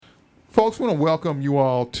Folks, want to welcome you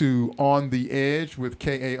all to On the Edge with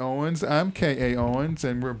K.A. Owens. I'm K.A. Owens,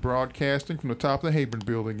 and we're broadcasting from the top of the Haber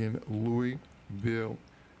Building in Louisville,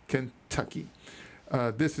 Kentucky.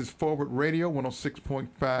 This is Forward Radio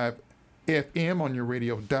 106.5 FM on your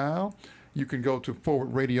radio dial. You can go to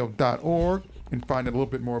forwardradio.org and find out a little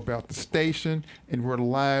bit more about the station, and we're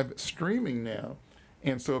live streaming now.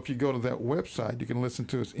 And so if you go to that website, you can listen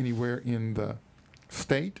to us anywhere in the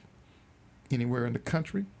state, anywhere in the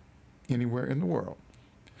country, anywhere in the world.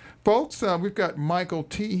 Folks, we've got Michael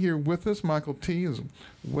T. here with us. Michael T. is a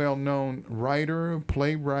well-known writer,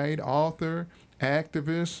 playwright, author,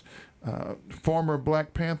 activist, former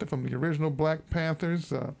Black Panther from the original Black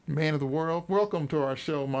Panthers, man of the world. Welcome to our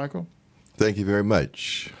show, Michael. Thank you very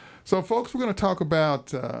much. So, folks, we're going to talk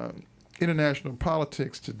about international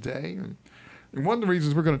politics today. And one of the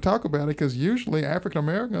reasons we're going to talk about it because usually African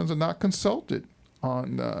Americans are not consulted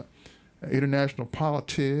on international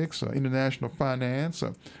politics or international finance.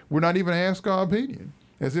 We're not even asked our opinion,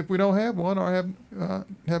 as if we don't have one or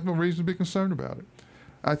have no reason to be concerned about it.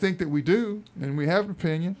 I think that we do, and we have an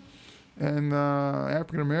opinion. And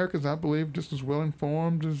African Americans, I believe, just as well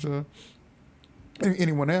informed as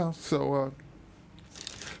anyone else. So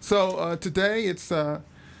today it's we're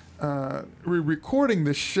recording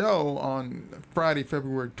this show on Friday,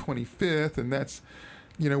 February 25th, and that's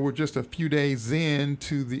we're just a few days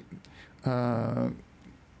into the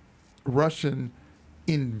Russian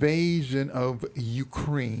invasion of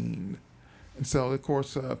Ukraine. And so, of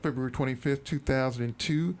course, February 25th,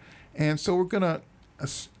 2002. And so we're going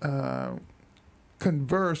to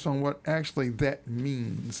converse on what actually that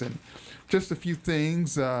means. And just a few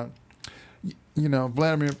things.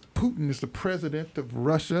 Vladimir Putin is the president of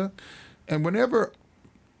Russia. And whenever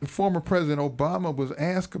former President Obama was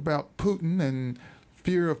asked about Putin and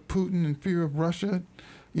fear of Russia,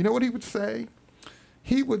 you know what he would say?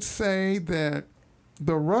 He would say that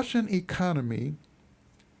the Russian economy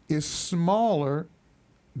is smaller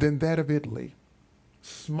than that of Italy.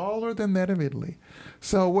 Smaller than that of Italy.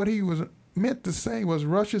 So what he was meant to say was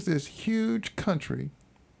Russia's this huge country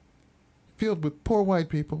filled with poor white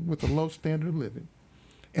people with a low standard of living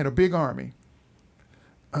and a big army.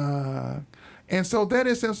 And so that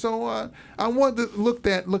is, and so I wanted to look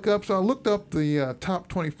up. So I looked up the top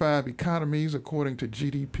 25 economies according to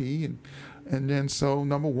GDP, and then so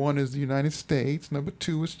number one is the United States, number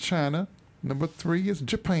two is China, number three is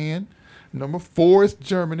Japan, number four is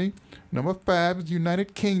Germany, number five is the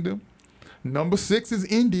United Kingdom, number six is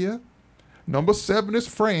India, number seven is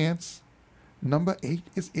France, number eight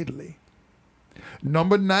is Italy,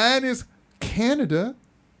 number nine is Canada,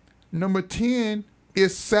 number 10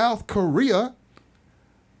 is South Korea.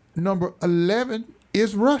 Number 11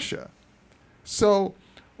 is Russia. So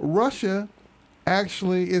Russia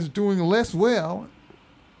actually is doing less well,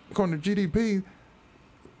 according to GDP,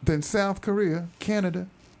 than South Korea, Canada,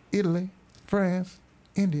 Italy, France,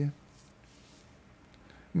 India.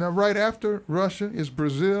 Now, right after Russia is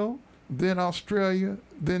Brazil, then Australia,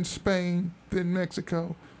 then Spain, then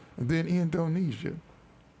Mexico, then Indonesia.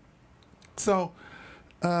 So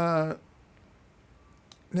now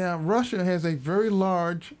Russia has a very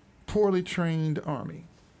large, poorly trained army.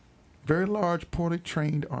 Very large, poorly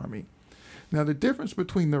trained army. Now, the difference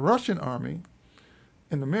between the Russian army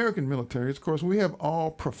and the American military is, of course, we have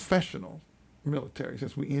all professional military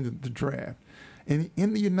since we ended the draft. And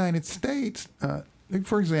in the United States,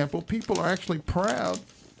 for example, people are actually proud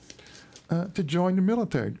to join the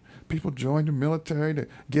military. People join the military to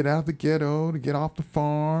get out of the ghetto, to get off the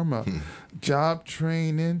farm, job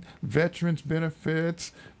training, veterans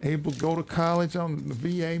benefits, able to go to college on the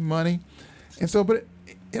VA money. And so, but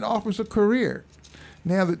it offers a career.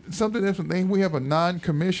 Now, something different thing, we have a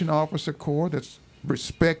non-commissioned officer corps that's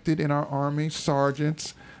respected in our Army,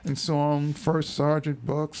 sergeants and so on, first sergeant,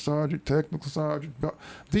 buck sergeant, technical sergeant.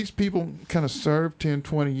 These people kind of serve 10,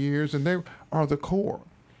 20 years, and they are the corps.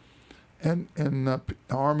 And the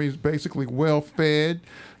Army is basically well-fed,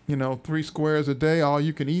 3 squares a day, all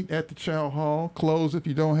you can eat at the chow hall, clothes if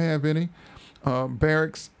you don't have any.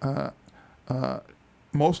 Barracks,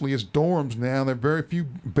 mostly it's dorms now. There are very few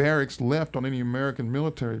barracks left on any American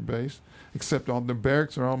military base, except all the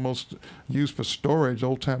barracks are almost used for storage,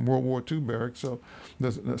 old-time World War II barracks. So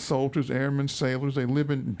the soldiers, airmen, sailors, they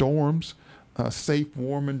live in dorms, safe,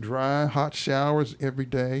 warm, and dry, hot showers every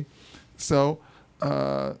day. So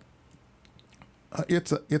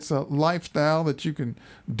it's a lifestyle that you can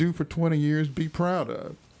do for 20 years, be proud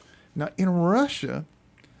of. Now, in Russia,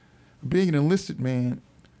 being an enlisted man,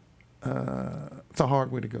 it's a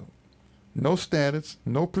hard way to go. No status,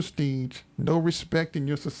 no prestige, no respect in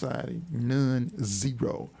your society, none,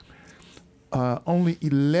 zero. only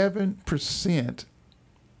 11%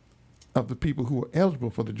 of the people who are eligible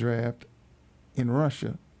for the draft in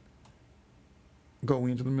Russia go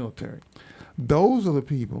into the military. Those are the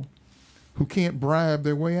people who can't bribe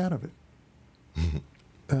their way out of it.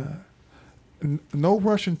 No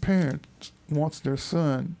Russian parent wants their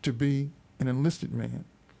son to be an enlisted man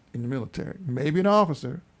in the military. Maybe an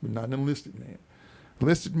officer, but not an enlisted man.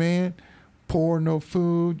 Enlisted man, poor, no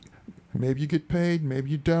food. Maybe you get paid,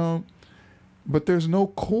 maybe you don't. But there's no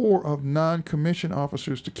corps of non-commissioned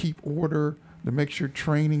officers to keep order, to make sure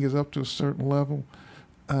training is up to a certain level.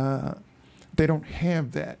 They don't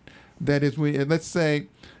have that. That is, let's say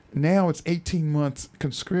now it's 18 months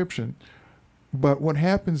conscription, but what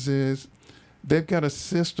happens is they've got a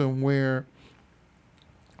system where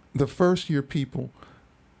the first year people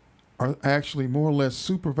are actually more or less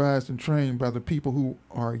supervised and trained by the people who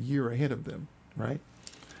are a year ahead of them, right?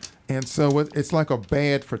 And so it's like a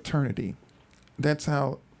bad fraternity. That's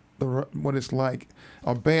how what it's like.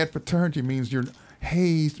 A bad fraternity means you're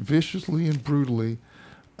hazed viciously and brutally.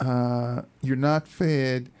 You're not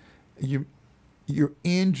fed. You're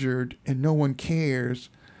injured and no one cares.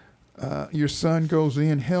 Your son goes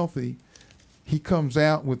in healthy. He comes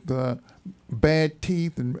out with bad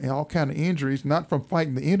teeth and all kind of injuries, not from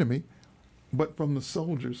fighting the enemy, but from the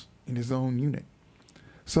soldiers in his own unit.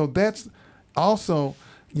 So that's also,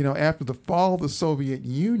 after the fall of the Soviet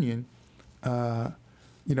Union,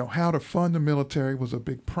 how to fund the military was a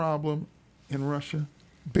big problem in Russia,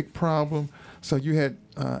 big problem. So you had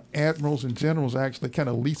admirals and generals actually kind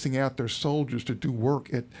of leasing out their soldiers to do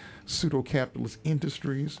work at pseudo-capitalist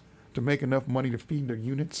industries to make enough money to feed their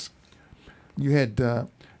units. You had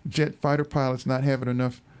jet fighter pilots not having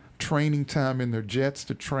enough training time in their jets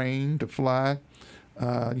to train, to fly.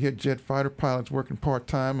 You had jet fighter pilots working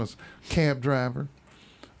part-time as cab driver,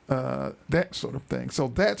 that sort of thing. So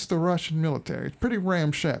that's the Russian military. It's pretty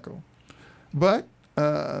ramshackle. But,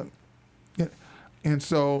 and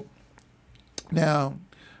so now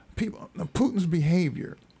Putin's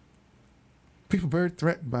behavior, people are very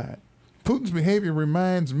threatened by it. Putin's behavior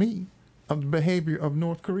reminds me of the behavior of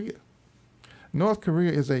North Korea. North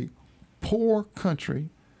Korea is a poor country,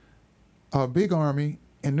 a big army,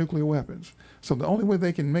 and nuclear weapons. So the only way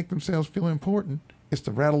they can make themselves feel important is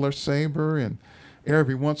to rattle their saber, and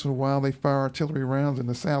every once in a while they fire artillery rounds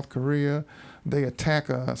into South Korea. They attack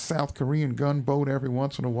a South Korean gunboat every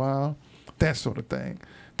once in a while, that sort of thing.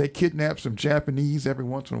 They kidnap some Japanese every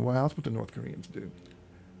once in a while. That's what the North Koreans do.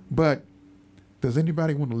 But does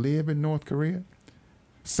anybody want to live in North Korea?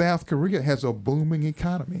 South Korea has a booming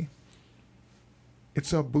economy.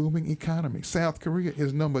 It's a booming economy. South Korea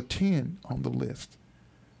is number 10 on the list.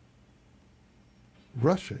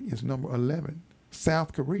 Russia is number 11.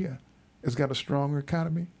 South Korea has got a stronger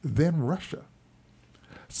economy than Russia.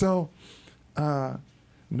 So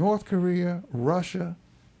North Korea, Russia,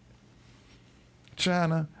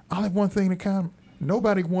 China, all have one thing in common.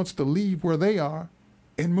 Nobody wants to leave where they are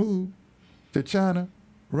and move to China,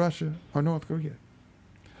 Russia, or North Korea.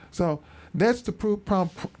 So that's the problem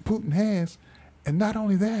Putin has. And not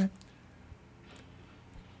only that,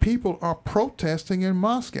 people are protesting in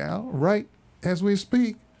Moscow right as we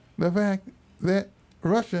speak the fact that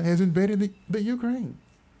Russia has invaded the Ukraine.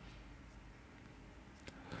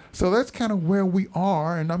 So that's kind of where we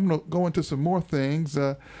are, and I'm going to go into some more things.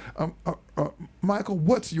 Michael,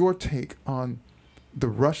 what's your take on the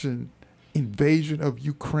Russian invasion of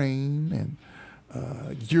Ukraine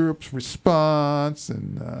and Europe's response,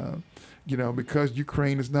 and because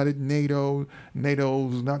Ukraine is not in NATO,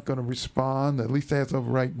 NATO's not going to respond, at least as of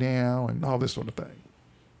right now, and all this sort of thing.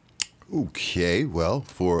 Okay, well,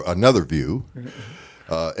 for another view,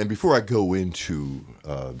 and before I go into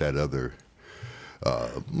that other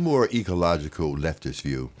more ecological leftist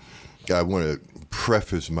view, I want to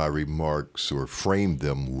preface my remarks or frame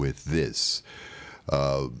them with this.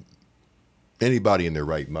 Anybody in their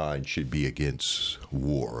right mind should be against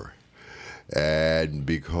war. And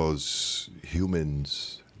because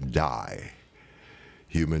humans die,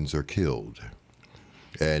 humans are killed.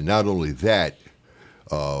 And not only that,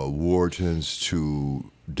 war tends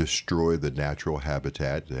to destroy the natural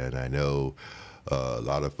habitat. And I know a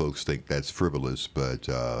lot of folks think that's frivolous, but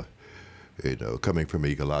coming from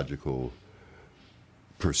an ecological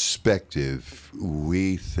perspective,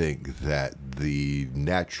 we think that the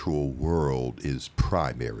natural world is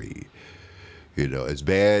primary. As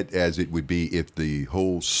bad as it would be if the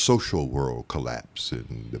whole social world collapsed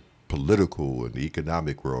and the political and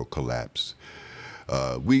economic world collapsed,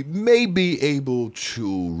 we may be able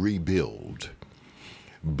to rebuild,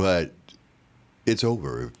 but it's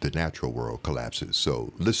over if the natural world collapses.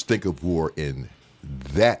 So let's think of war in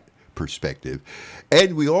that perspective.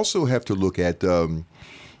 And we also have to look at, the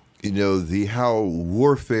how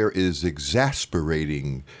warfare is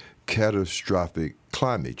exasperating catastrophic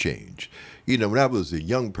climate change. When I was a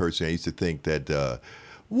young person, I used to think that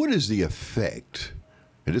what is the effect,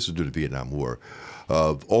 and this was during the Vietnam War,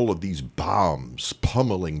 of all of these bombs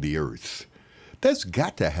pummeling the earth? That's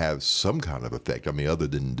got to have some kind of effect. I mean, other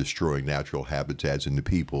than destroying natural habitats and the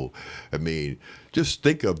people. I mean, just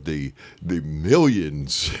think of the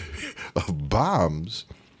millions of bombs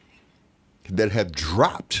that have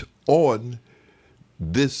dropped on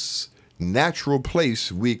this natural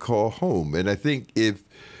place we call home. And I think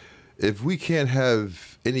if we can't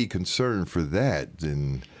have any concern for that,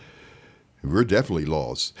 then we're definitely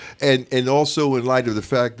lost. And also in light of the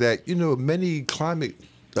fact that, many climate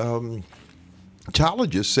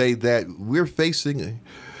ecologists say that we're facing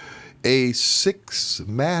a sixth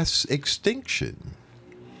mass extinction,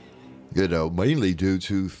 mainly due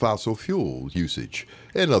to fossil fuel usage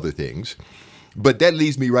and other things. But that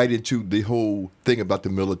leads me right into the whole thing about the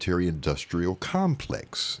military-industrial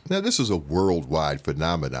complex. Now, this is a worldwide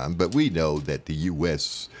phenomenon, but we know that the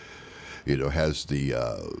U.S., has the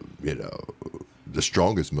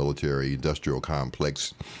strongest military-industrial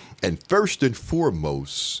complex. And first and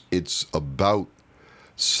foremost, it's about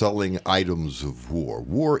selling items of war.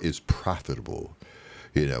 War is profitable.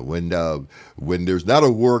 When there's not a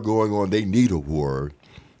war going on, they need a war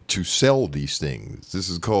to sell these things. This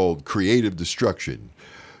is called creative destruction.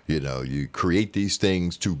 You create these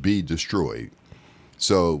things to be destroyed.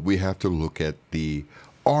 So we have to look at the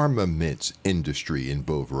armaments industry in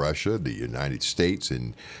both Russia, the United States,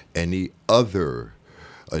 and any other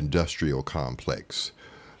industrial complex,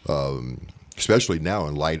 especially now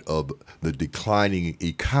in light of the declining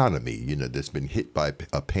economy, that's been hit by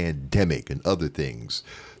a pandemic and other things.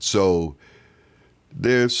 So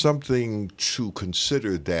there's something to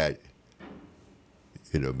consider that,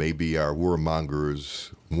 maybe our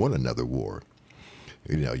warmongers want another war.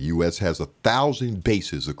 U.S. has 1,000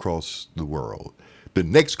 bases across the world. The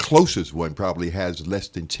next closest one probably has less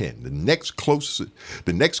than 10. The next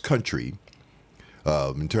country,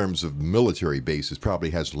 in terms of military bases,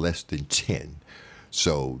 probably has less than 10.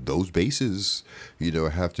 So those bases,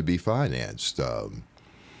 have to be financed. And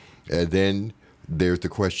then there's the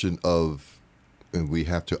question of, and we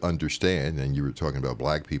have to understand, and you were talking about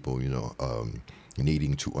black people,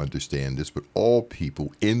 needing to understand this, but all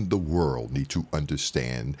people in the world need to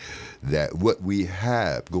understand that what we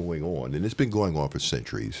have going on, and it's been going on for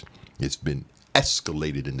centuries, it's been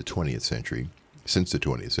escalated in the 20th century, since the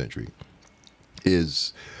 20th century,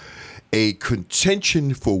 is a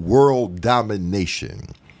contention for world domination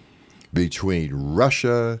between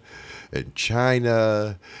Russia and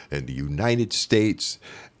China and the United States.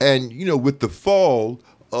 And, with the fall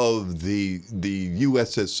of the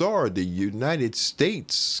USSR, the United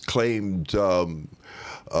States claimed, to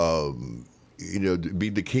be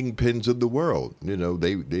the kingpins of the world.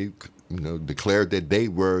 They declared that they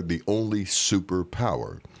were the only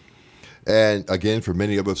superpower. And again, for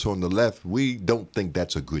many of us on the left, we don't think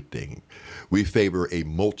that's a good thing. We favor a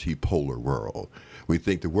multipolar world. We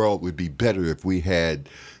think the world would be better if we had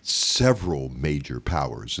several major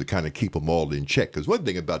powers to kind of keep them all in check. Because one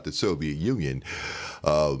thing about the Soviet Union,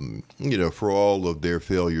 for all of their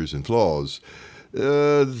failures and flaws,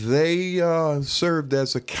 they served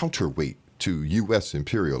as a counterweight to U.S.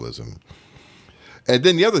 imperialism. And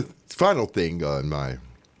then the other final thing in my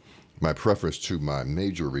preface to my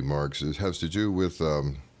major remarks has to do with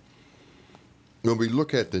when we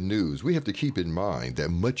look at the news, we have to keep in mind that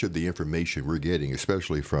much of the information we're getting,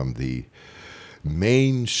 especially from the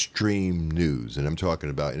mainstream news, and I'm talking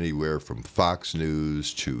about anywhere from Fox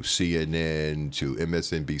News to CNN to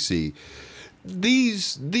MSNBC,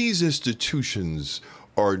 these institutions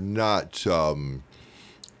are not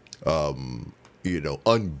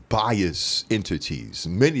unbiased entities.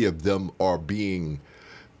 Many of them are being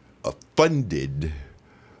funded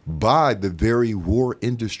by the very war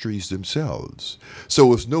industries themselves.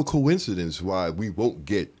 So it's no coincidence why we won't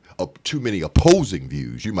get too many opposing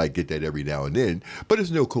views. You might get that every now and then, but it's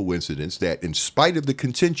no coincidence that in spite of the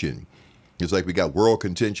contention, it's like we got world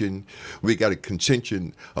contention, we got a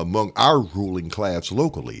contention among our ruling class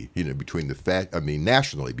locally, between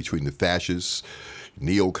nationally, between the fascists,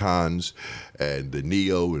 neocons, and the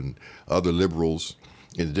neo and other liberals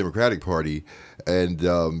in the Democratic Party, and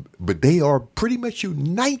but they are pretty much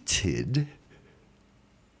united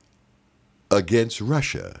against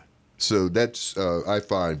Russia. So that's I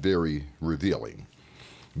find very revealing.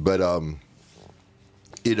 But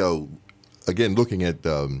again, looking at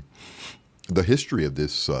the history of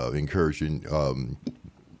this incursion,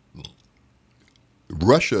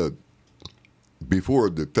 Russia, before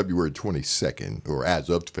the February 22nd, or as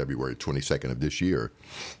of February 22nd of this year,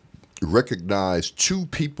 recognized two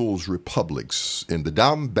people's republics in the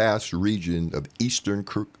Donbass region of eastern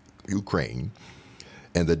Ukraine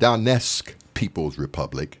and the Donetsk People's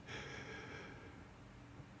Republic.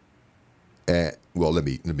 Well, let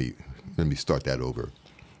me start that over.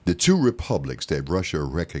 The two republics that Russia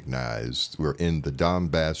recognized were in the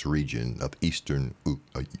Donbass region of eastern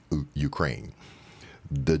Ukraine.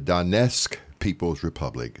 The Donetsk People's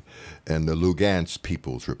Republic and the Lugansk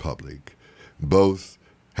People's Republic. Both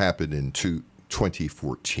happened in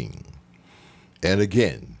 2014. And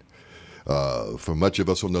again, for much of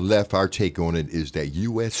us on the left, our take on it is that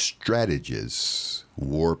U.S. strategists,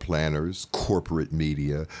 war planners, corporate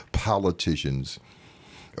media, politicians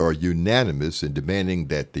are unanimous in demanding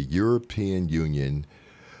that the European Union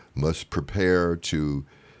must prepare to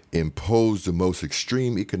impose the most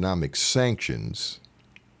extreme economic sanctions,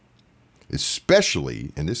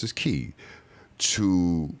 especially, and this is key,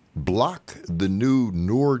 to block the new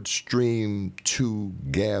Nord Stream 2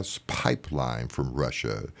 gas pipeline from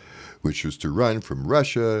Russia, which was to run from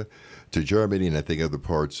Russia to Germany and I think other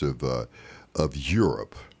parts of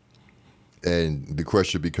Europe. And the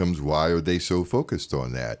question becomes, why are they so focused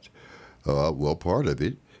on that? Well, part of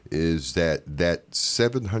it is that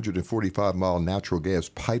 745-mile natural gas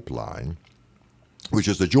pipeline, which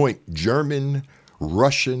is a joint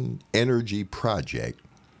German-Russian energy project,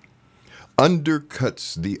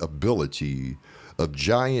 undercuts the ability of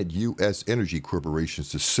giant U.S. energy corporations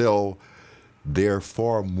to sell their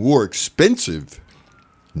far more expensive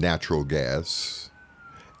natural gas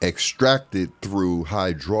extracted through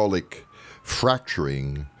hydraulic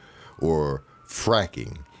fracturing or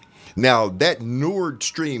fracking. Now, that Nord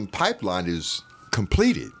Stream pipeline is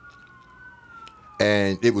completed,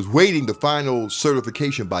 and it was waiting the final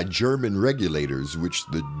certification by German regulators, which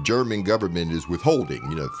the German government is withholding,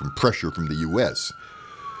 from pressure from the U.S.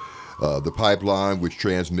 The pipeline, which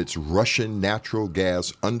transmits Russian natural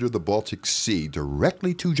gas under the Baltic Sea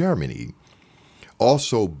directly to Germany,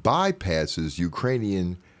 also bypasses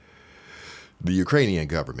the Ukrainian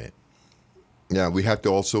government. Now, we have to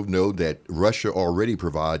also know that Russia already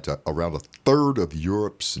provides around a third of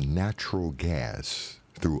Europe's natural gas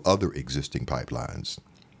through other existing pipelines.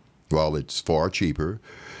 While it's far cheaper,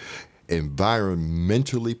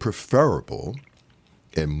 environmentally preferable,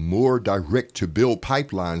 and more direct to build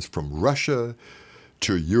pipelines from Russia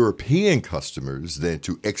to European customers than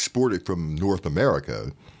to export it from North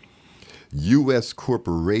America, U.S.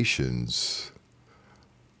 corporations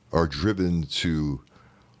are driven to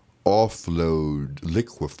offload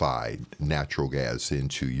liquefied natural gas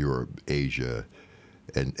into Europe, Asia,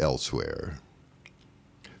 and elsewhere.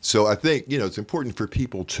 So I think, it's important for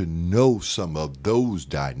people to know some of those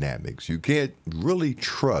dynamics. You can't really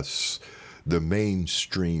trust the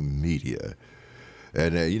mainstream media.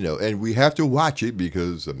 And, and we have to watch it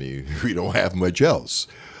because, we don't have much else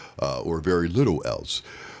or very little else.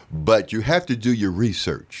 But you have to do your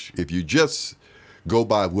research. If you just go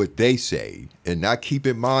by what they say and not keep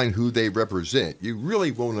in mind who they represent, you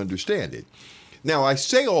really won't understand it. Now, I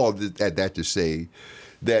say all that to say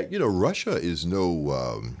that, Russia is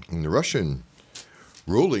the Russian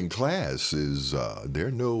ruling class is,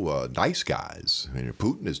 they're no nice guys.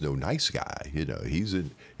 Putin is no nice guy.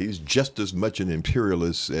 He's just as much an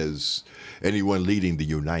imperialist as anyone leading the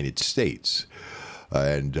United States.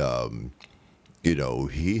 And,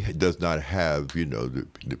 he does not have,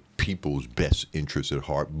 the people's best interests at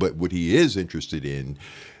heart. But what he is interested in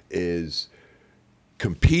is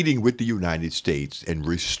competing with the United States and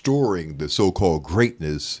restoring the so-called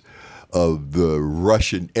greatness of the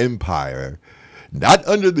Russian Empire, not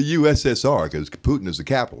under the USSR, because Putin is a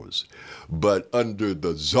capitalist, but under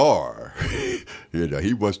the Tsar.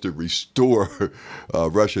 He wants to restore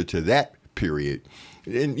Russia to that period.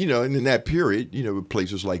 And, and in that period,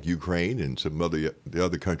 places like Ukraine and some the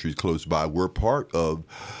other countries close by were part of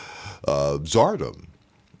Tsardom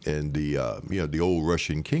and the old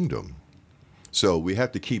Russian kingdom. So we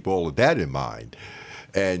have to keep all of that in mind.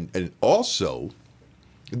 And also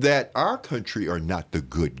that our country are not the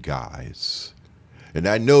good guys. And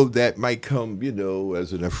I know that might come,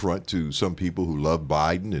 as an affront to some people who love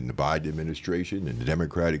Biden and the Biden administration and the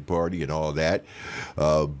Democratic Party and all that.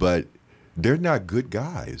 But they're not good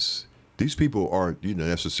guys. These people aren't,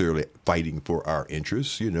 necessarily fighting for our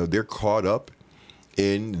interests. They're caught up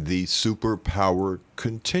in the superpower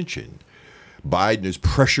contention. Biden is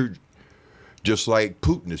pressured, just like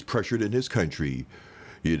Putin is pressured in his country,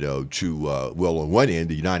 on one end,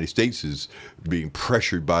 the United States is being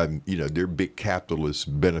pressured by, their big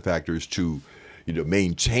capitalist benefactors to,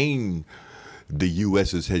 maintain the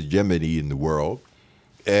U.S.'s hegemony in the world,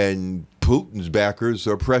 and Putin's backers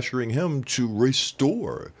are pressuring him to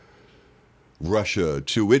restore Russia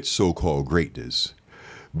to its so-called greatness.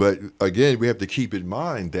 But again, we have to keep in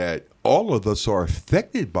mind that all of us are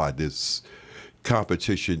affected by this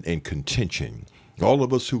competition and contention. All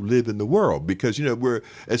of us who live in the world, because we're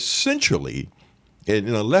essentially, in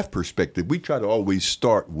a left perspective, we try to always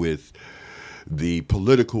start with the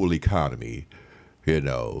political economy.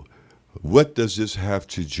 What does this have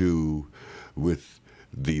to do with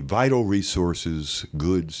the vital resources,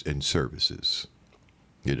 goods, and services,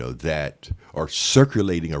 that are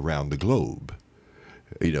circulating around the globe?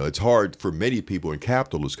 It's hard for many people in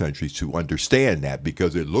capitalist countries to understand that,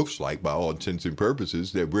 because it looks like, by all intents and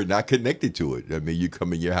purposes, that we're not connected to it. I mean, you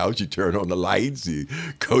come in your house, you turn on the lights, you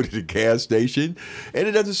go to the gas station, and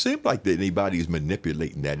it doesn't seem like that anybody is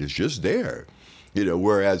manipulating that. It's just there.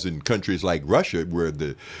 Whereas in countries like Russia, where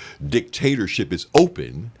the dictatorship is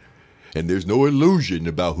open and there's no illusion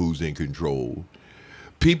about who's in control,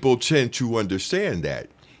 people tend to understand that.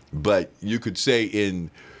 But you could say in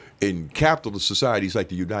capitalist societies like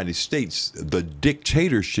the United States, the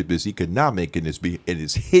dictatorship is economic and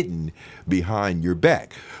is hidden behind your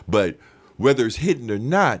back. But whether it's hidden or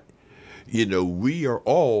not, we are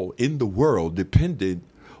all in the world dependent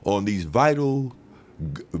on these vital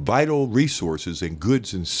resources and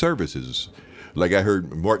goods and services. Like I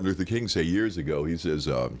heard Martin Luther King say years ago, he says,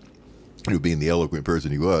 being the eloquent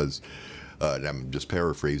person he was, and I'm just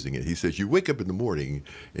paraphrasing it. He says, you wake up in the morning,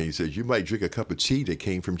 and he says, you might drink a cup of tea that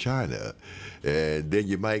came from China. And then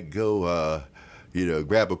you might go,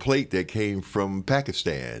 grab a plate that came from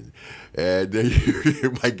Pakistan. And then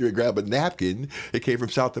you might grab a napkin that came from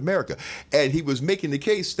South America. And he was making the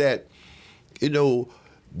case that,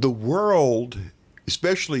 the world,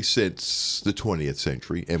 especially since the 20th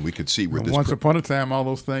century, and we could see where this... Once upon a time, all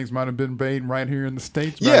those things might have been made right here in the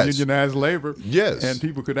States by Yes. unionized labor. Yes. And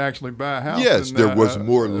people could actually buy a house. Yes, and, there was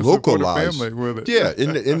more support a localized. family with it. Yeah,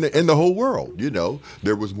 in the whole world,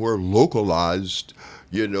 there was more localized,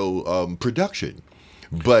 production.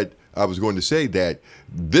 But I was going to say that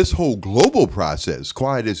this whole global process,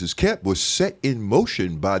 quiet as it's kept, was set in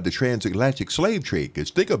motion by the transatlantic slave trade.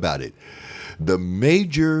 Because think about it, the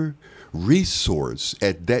major resource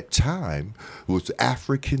at that time was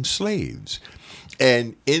African slaves.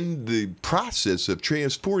 And in the process of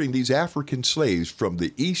transporting these African slaves from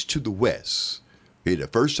the east to the west, the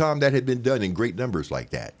first time that had been done in great numbers like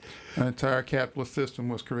that, An entire capitalist system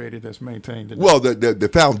was created that's maintained today. well, the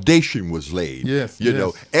foundation was laid. Yes,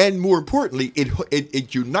 and more importantly,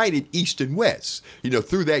 it united East and West.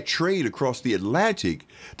 Through that trade across the Atlantic,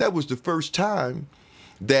 that was the first time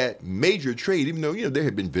that major trade, even though, there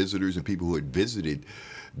had been visitors and people who had visited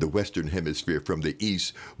the Western Hemisphere from the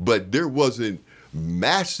East, but there wasn't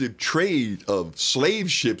massive trade of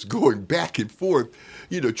slave ships going back and forth,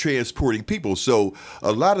 transporting people. So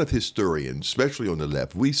a lot of historians, especially on the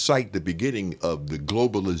left, we cite the beginning of the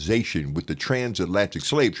globalization with the transatlantic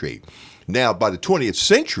slave trade. Now, by the 20th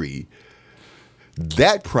century,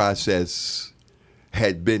 that process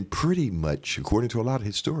had been pretty much, according to a lot of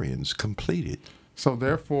historians, completed. So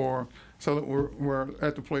therefore, that we're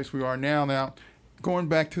at the place we are now. Now, going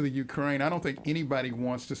back to the Ukraine, I don't think anybody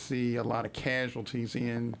wants to see a lot of casualties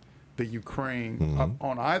in the Ukraine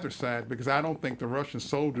on either side, because I don't think the Russian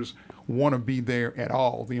soldiers want to be there at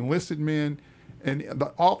all. The enlisted men and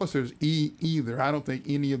the officers either. I don't think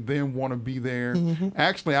any of them want to be there.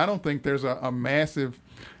 Actually, I don't think there's a massive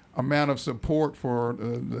amount of support for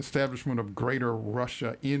the establishment of Greater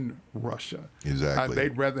Russia in Russia. Exactly.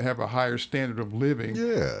 They'd rather have a higher standard of living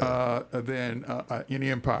than an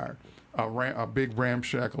empire, a big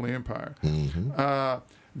ramshackle empire.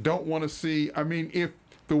 Don't want to see, if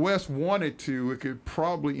the West wanted to, it could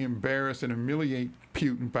probably embarrass and humiliate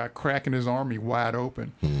Putin by cracking his army wide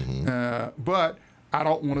open. But I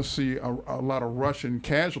don't want to see a lot of Russian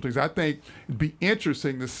casualties. I think it'd be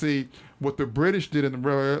interesting to see what the British did in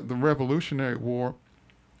the Revolutionary War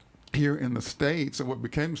here in the States, and what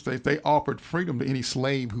became the States. They offered freedom to any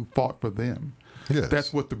slave who fought for them. Yes.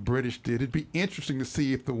 That's what the British did. It'd be interesting to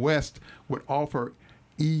see if the West would offer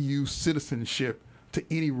EU citizenship to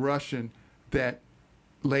any Russian that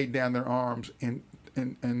laid down their arms and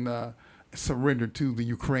surrendered to the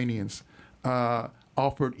Ukrainians.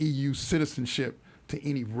 Offered EU citizenship to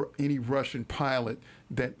any Russian pilot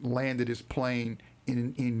that landed his plane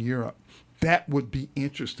in Europe. That would be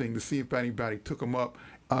interesting to see if anybody took them up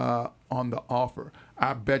on the offer.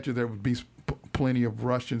 I bet you there would be plenty of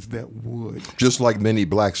Russians that would. Just like many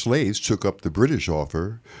black slaves took up the British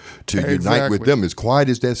offer to unite Exactly. with them. As quiet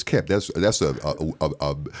as that's kept, that's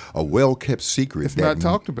a well kept secret. It's not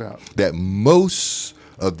talked about. That most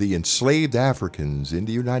of the enslaved Africans in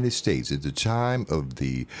the United States at the time of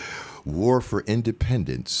the War for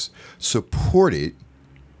Independence supported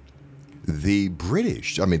the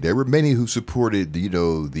British. I mean, there were many who supported,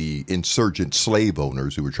 the insurgent slave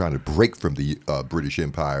owners who were trying to break from the British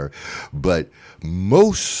Empire, but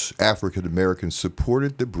most African Americans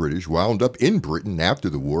supported the British, wound up in Britain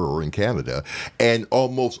after the war or in Canada, and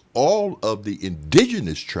almost all of the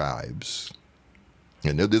indigenous tribes.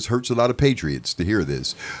 I know this hurts a lot of patriots to hear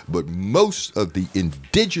this, but most of the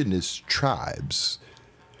indigenous tribes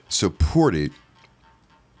supported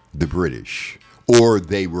the British, or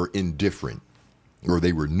they were indifferent, or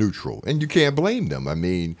they were neutral. And you can't blame them. I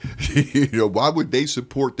mean, why would they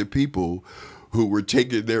support the people who were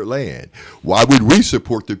taking their land? Why would we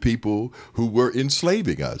support the people who were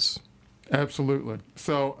enslaving us? Absolutely.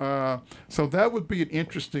 So so that would be an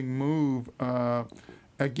interesting move.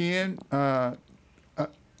 Again, I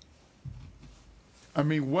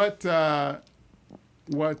mean, what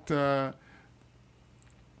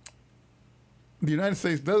the United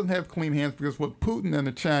States doesn't have clean hands, because what Putin and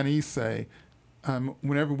the Chinese say,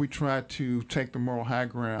 whenever we try to take the moral high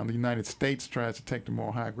ground, the United States tries to take the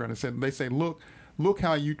moral high ground. They say, look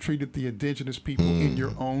how you treated the indigenous people in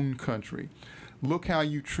your own country. Look how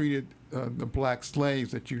you treated the black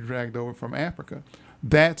slaves that you dragged over from Africa.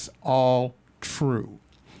 That's all true.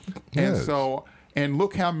 Yes. And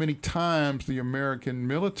look how many times the American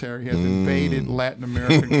military has invaded Latin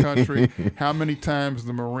American country, how many times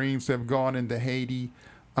the Marines have gone into Haiti,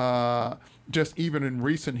 just even in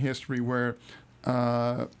recent history where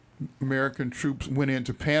American troops went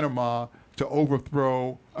into Panama to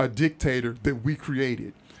overthrow a dictator that we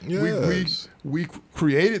created. Yes. We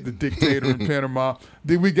created the dictator in Panama.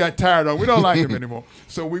 Then we got tired of him. We don't like him anymore.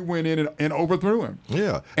 So we went in and overthrew him.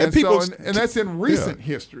 Yeah. And that's in recent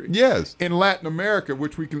history. Yes. In Latin America,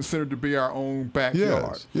 which we consider to be our own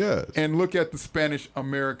backyard. Yes. And look at the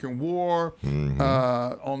Spanish-American War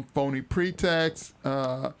on phony pretexts,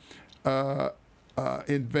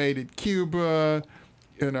 invaded Cuba,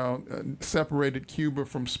 separated Cuba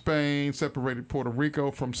from Spain, separated Puerto Rico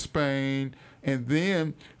from Spain, and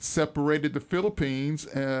then separated the Philippines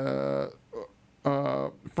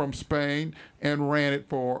from Spain and ran it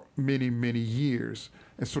for many, many years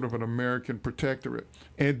as sort of an American protectorate.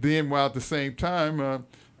 And then, while at the same time,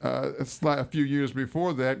 a few years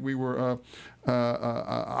before that, we were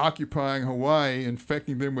occupying Hawaii,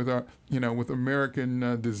 infecting them with with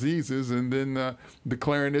American diseases, and then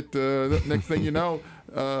declaring it. The next thing you know,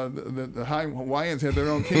 the Hawaiians had their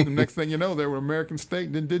own kingdom. Next thing you know, they were an American state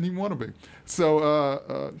and didn't even want to be.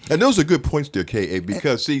 So, and those are good points there, K.A.,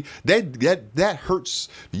 because see that hurts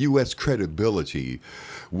the U.S. credibility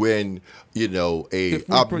when if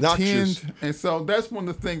we obnoxious. Pretend, and so that's one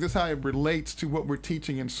of the things. That's how it relates to what we're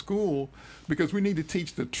teaching in school, because we need to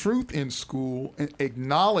teach the truth in school and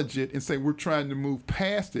acknowledge it and say we're trying to move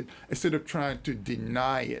past it instead of trying to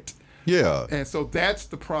deny it. Yeah. And so that's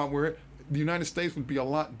the problem, where the United States would be a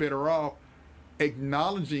lot better off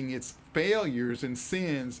acknowledging its failures and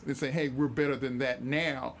sins and say, hey, we're better than that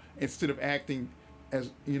now, instead of acting as,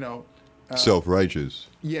 self-righteous.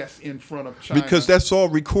 Yes, in front of China. Because that's all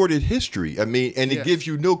recorded history. I mean, and it Yes. gives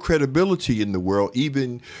you no credibility in the world,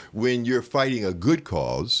 even when you're fighting a good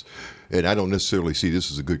cause. And I don't necessarily see this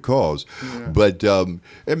as a good cause. Yeah. But,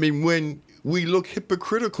 I mean, when we look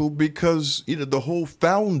hypocritical because, the whole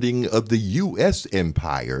founding of the U.S.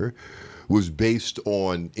 empire was based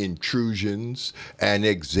on intrusions,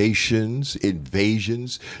 annexations,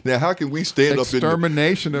 invasions. Now, how can we stand up in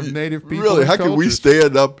extermination of native people? Really, and how can we cultures.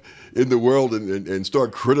 stand up in the world and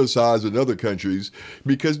start criticizing other countries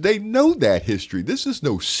because they know that history? This is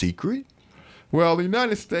no secret. Well, the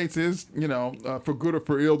United States is, for good or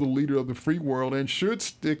for ill, the leader of the free world and should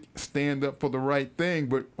stand up for the right thing,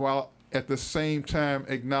 but while at the same time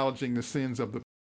acknowledging the sins of the